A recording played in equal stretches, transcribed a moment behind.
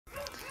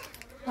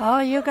Oh,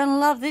 you're going to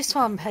love this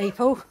one,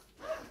 people.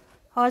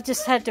 I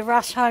just had to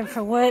rush home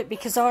from work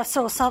because I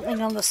saw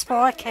something on the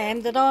spy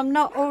cam that I'm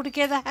not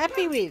altogether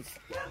happy with.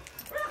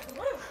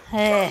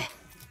 There.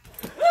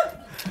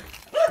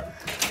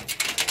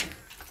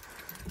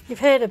 You've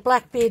heard of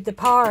Blackbeard the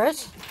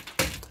pirate.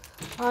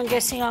 I'm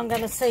guessing I'm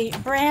going to see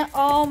brown.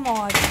 Oh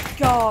my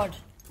God.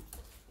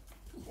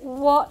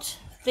 What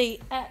the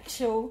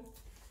actual...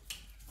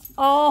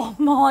 Oh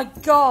my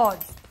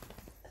God.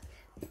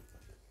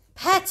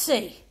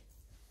 Patsy.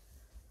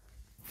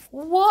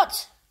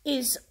 What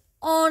is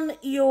on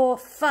your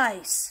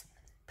face?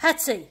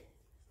 Patsy.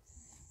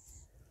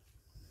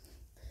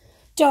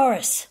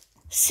 Doris,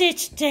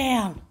 sit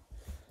down.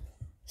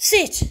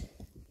 Sit.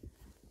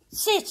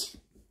 Sit.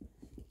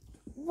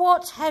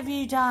 What have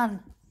you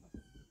done?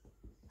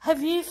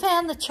 Have you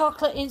found the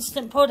chocolate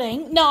instant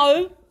pudding?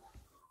 No.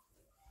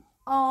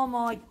 Oh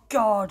my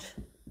God.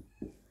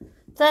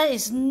 That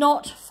is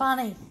not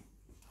funny.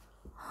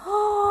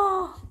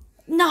 Oh,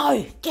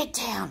 no, get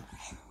down.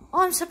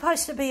 I'm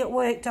supposed to be at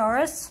work,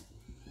 Doris.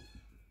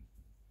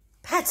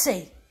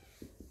 Patsy,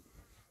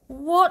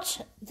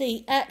 what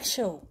the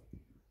actual...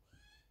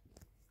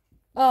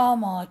 Oh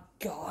my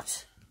God.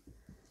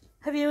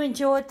 Have you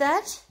enjoyed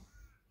that?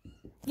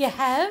 You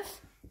have?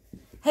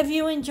 Have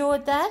you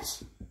enjoyed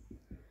that?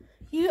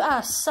 You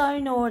are so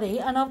naughty,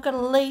 and I've got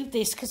to leave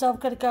this because I've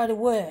got to go to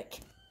work.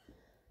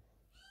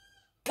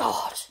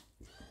 God.